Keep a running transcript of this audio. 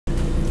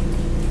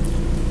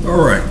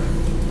Alright,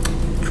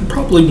 you're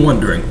probably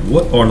wondering,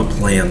 what are the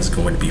plans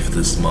going to be for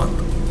this month?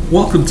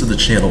 Welcome to the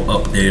channel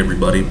update,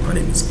 everybody. My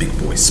name is Big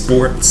Boy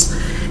Sports,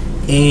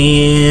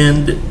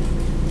 and,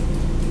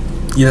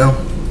 you know,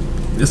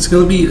 it's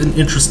going to be an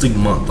interesting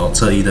month, I'll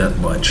tell you that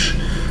much.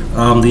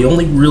 The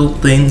only real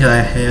thing I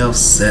have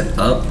set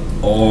up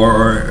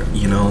are,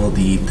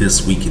 the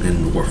This Week in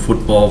Indoor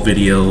Football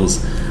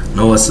videos. I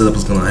know I said I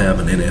was going to have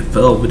an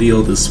NFL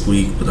video this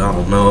week, but I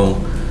don't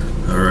know.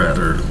 Or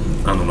rather,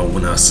 I don't know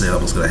when I said I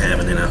was going to have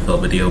an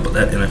NFL video, but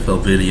that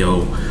NFL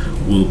video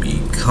will be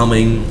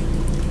coming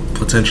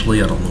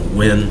potentially. I don't know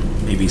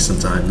when. Maybe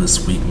sometime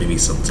this week, maybe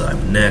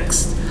sometime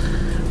next.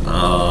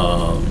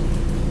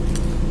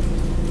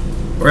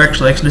 Or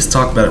actually, let's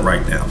talk about it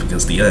right now,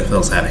 because the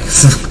NFL's having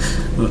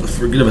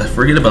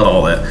forget about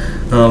all that.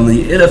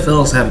 The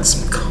NFL's having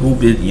some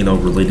COVID,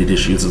 related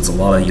issues. It's a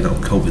lot of,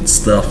 COVID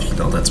stuff,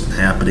 that's been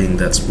happening.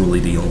 That's really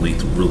the only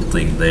real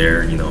thing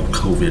there,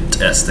 COVID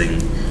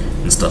testing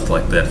and stuff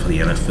like that for the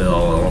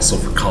NFL, and also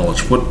for college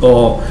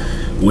football,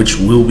 which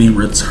will be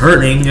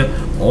returning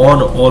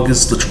on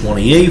August the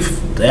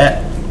 28th.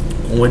 That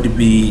going to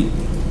be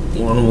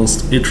one of the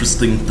most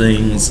interesting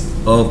things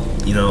of,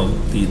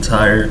 the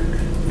entire,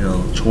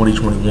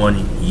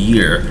 2021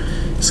 year.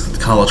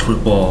 College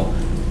football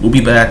will be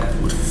back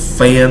with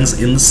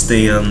fans in the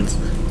stands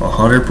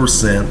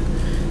 100%,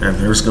 and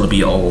there's going to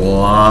be a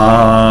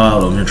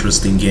lot of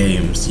interesting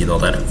games,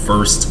 that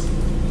first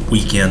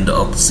weekend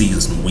of the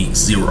season, week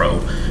 0,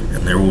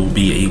 and there will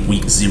be a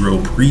week 0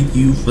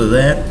 preview for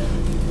that.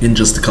 In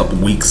just a couple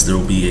weeks, there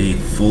will be a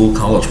full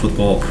college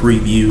football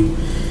preview.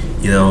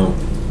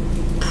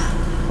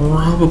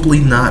 Probably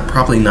not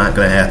going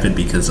to happen,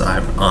 because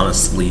I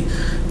honestly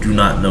do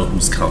not know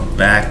who's come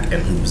back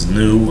and who's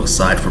new,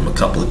 aside from a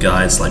couple of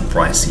guys like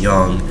Bryce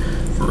Young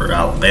for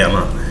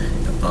Alabama.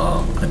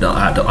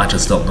 I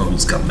just don't know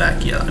who's come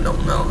back yet. I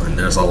don't know, and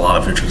there's a lot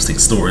of interesting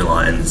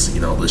storylines,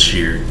 this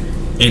year.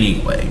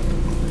 Anyway,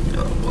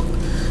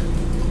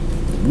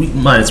 we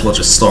might as well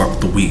just start with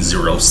the week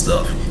 0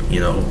 stuff,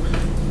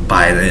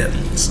 by then.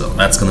 So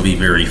that's going to be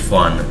very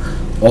fun.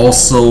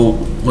 Also,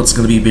 what's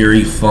going to be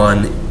very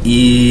fun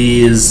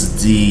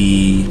is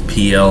the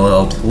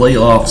PLL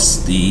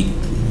playoffs. The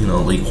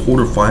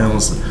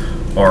quarterfinals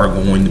are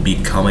going to be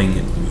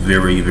coming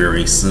very,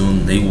 very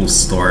soon. They will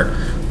start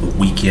the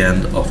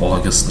weekend of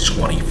August the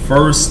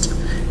 21st,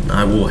 and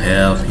I will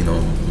have,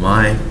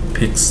 my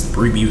picks,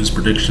 previews,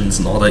 predictions,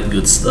 and all that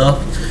good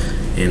stuff,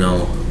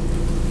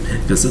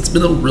 because it's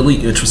been a really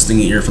interesting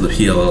year for the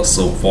PLL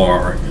so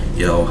far.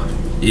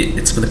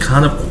 It's been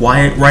kind of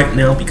quiet right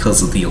now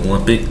because of the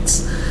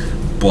Olympics,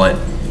 but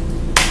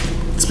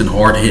it's been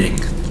hard hitting.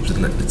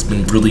 It's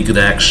been really good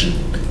action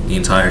the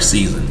entire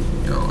season,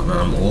 and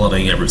I'm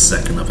loving every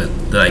second of it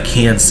that I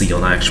can see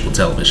on actual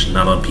television,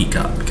 not on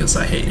Peacock, because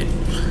I hate it.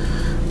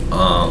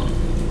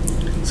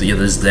 So yeah,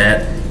 there's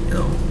that.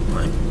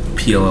 My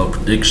PLL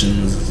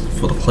predictions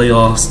for the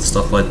playoffs and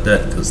stuff like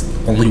that, because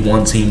only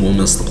one team will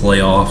miss the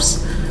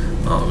playoffs,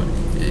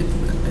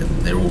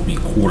 and there will be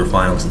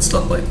quarterfinals and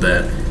stuff like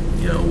that.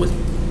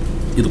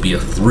 It'll be a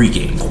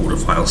 3-game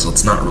quarterfinal, so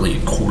it's not really a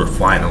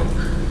quarterfinal.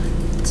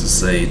 To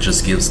say, it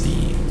just gives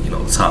the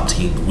the top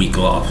team the week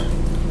off.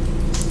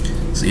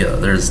 So yeah,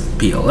 there's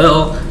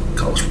PLL,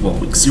 College Football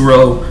Week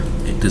 0,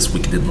 This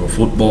Week in Indoor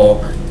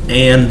Football,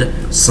 and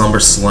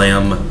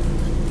SummerSlam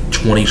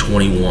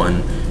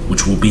 2021,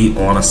 which will be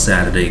on a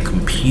Saturday,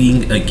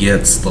 competing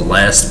against the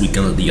last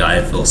weekend of the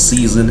IFL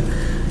season,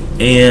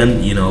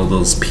 and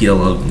those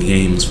PLL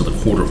games for the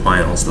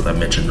quarterfinals that I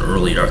mentioned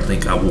earlier. I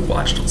think I will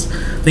watch those.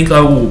 I think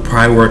I will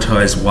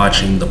prioritize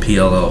watching the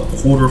PLL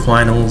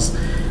quarterfinals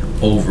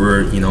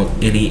over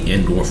any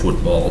indoor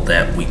football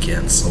that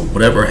weekend. So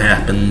whatever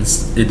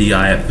happens in the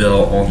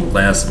IFL on the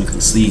last week of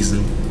the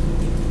season,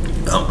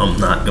 I'm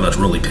not gonna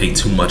really pay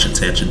too much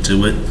attention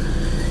to it.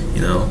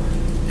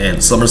 And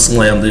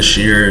SummerSlam this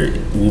year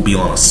will be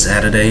on a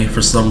Saturday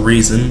for some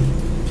reason,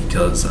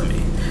 because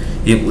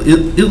it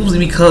was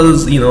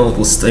because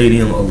the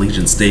stadium,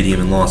 Allegiant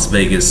Stadium in Las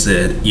Vegas,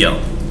 said,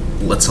 "Yo,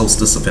 let's host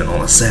this event on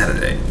a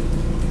Saturday."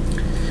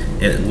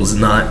 And it was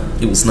not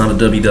a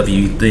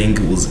WWE thing.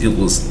 It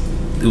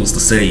was the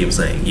stadium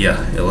saying,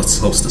 yeah, let's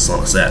host this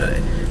on a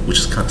Saturday, which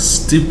is kind of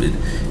stupid,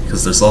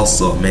 because there's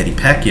also a Manny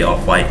Pacquiao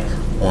fight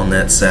on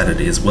that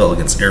Saturday as well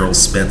against Errol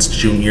Spence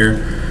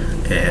Jr.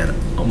 And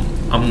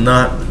I'm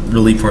not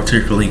really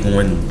particularly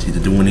going to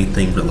do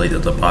anything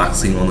related to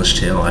boxing on this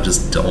channel. I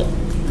just don't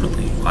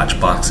really watch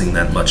boxing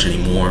that much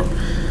anymore.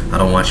 I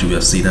don't watch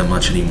UFC that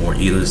much anymore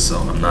either, so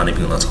I'm not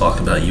even going to talk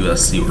about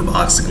UFC or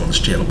boxing on this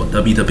channel. But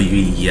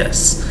WWE,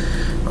 yes.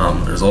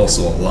 There's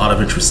also a lot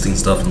of interesting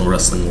stuff in the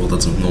wrestling world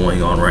that's been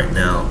going on right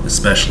now,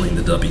 especially in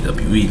the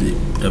WWE.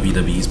 The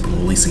WWE's been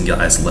releasing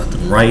guys left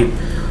and right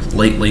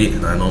lately,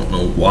 and I don't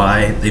know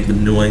why they've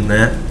been doing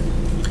that.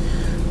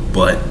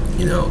 But,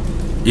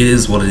 it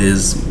is what it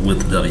is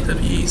with the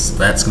WWE, so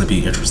that's going to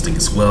be interesting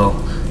as well.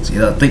 So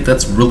yeah, I think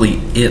that's really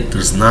it.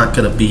 There's not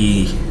going to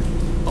be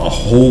a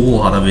whole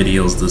lot of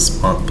videos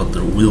this month, but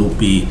there will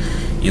be,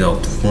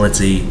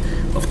 plenty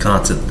of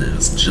content that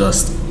is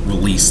just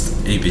released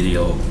a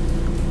video.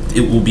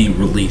 It will be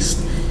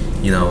released,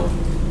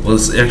 well,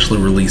 it's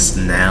actually released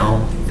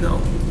now,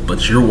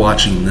 but you're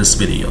watching this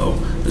video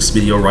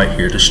right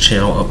here, this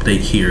channel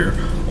update here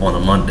on a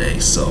Monday,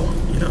 so,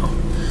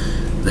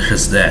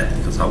 there's that,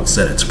 because I will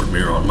set it to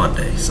premiere on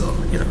Monday, so,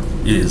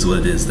 it is what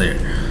it is there.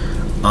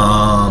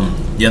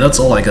 Yeah, that's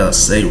all I gotta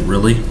say,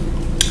 really.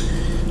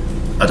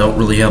 I don't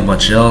really have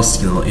much else.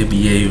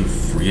 NBA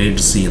free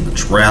agency and the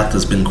draft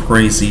has been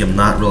crazy. I'm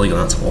not really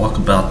gonna talk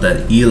about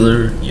that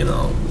either,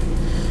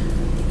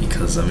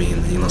 because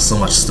so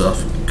much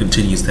stuff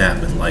continues to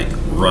happen, like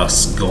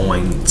Russ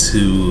going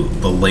to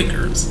the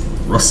Lakers,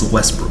 Russell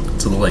Westbrook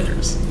to the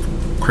Lakers.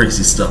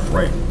 Crazy stuff,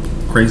 right?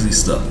 Crazy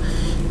stuff.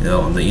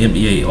 And the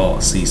NBA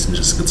all season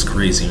just gets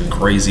crazier and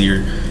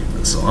crazier.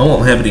 So I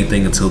won't have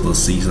anything until the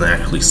season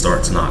actually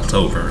starts in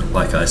October.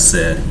 Like I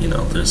said,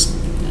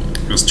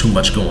 there's too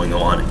much going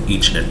on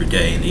each and every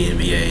day in the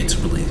NBA to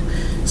really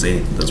say.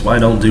 That's why I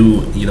don't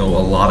do a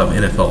lot of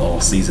NFL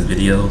all-season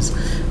videos,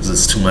 because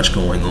there's too much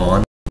going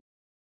on.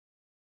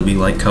 Be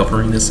like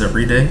covering this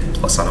every day.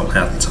 Plus, I don't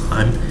have the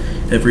time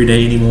every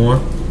day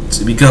anymore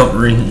to be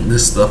covering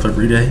this stuff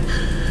every day.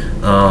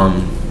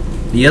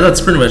 Yeah,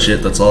 that's pretty much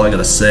it. That's all I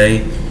gotta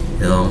say.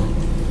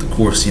 Of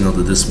course,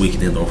 the This Week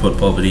in Indoor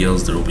Football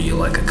videos, there will be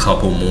like a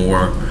couple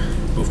more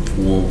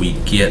before we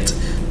get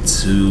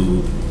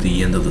to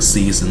the end of the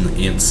season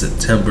in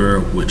September,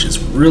 which is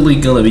really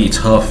gonna be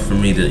tough for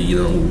me to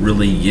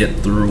really get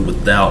through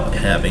without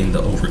having to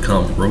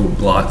overcome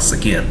roadblocks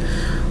again.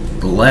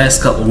 The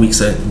last couple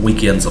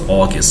weekends of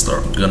August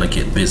are gonna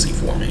get busy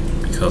for me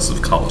because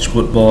of college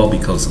football,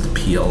 because of the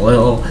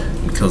PLL,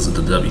 because of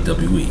the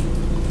WWE.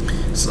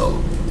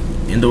 So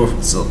the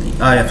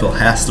IFL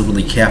has to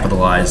really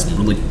capitalize and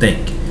really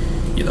think,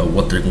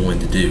 what they're going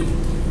to do,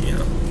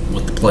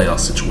 with the playoff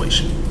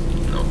situation,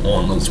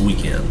 on those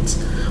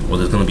weekends, where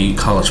there's going to be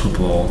college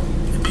football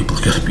and people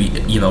are going to be,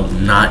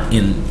 not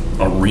in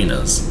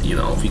arenas,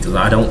 because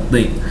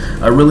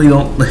I really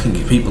don't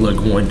think people are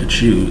going to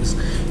choose,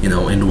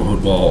 indoor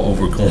football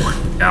over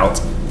going out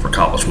for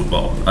college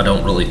football. I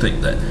don't really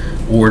think that,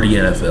 or the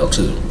NFL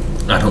too.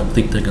 I don't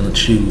think they're going to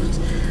choose,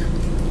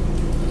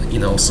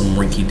 some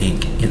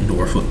rinky-dink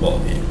indoor football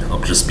game.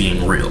 I'm just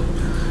being real.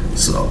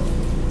 So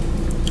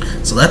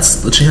that's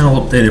the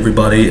channel update,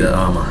 everybody.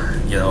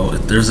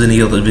 If there's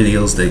any other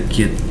videos that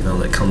get,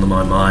 that come to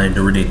my mind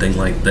or anything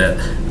like that,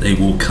 they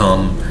will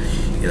come,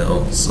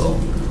 so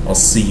I'll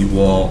see you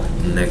all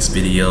in the next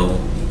video.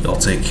 Y'all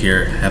take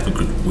care, have a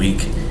good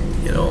week,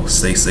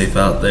 stay safe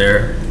out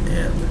there,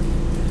 and,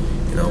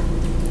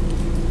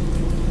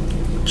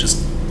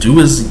 just do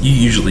as you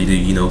usually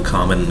do,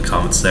 comment in the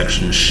comment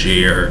section,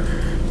 share,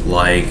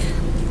 like,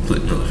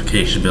 click the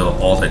notification bell,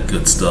 all that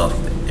good stuff,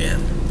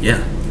 and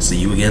yeah, see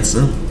you again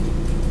soon.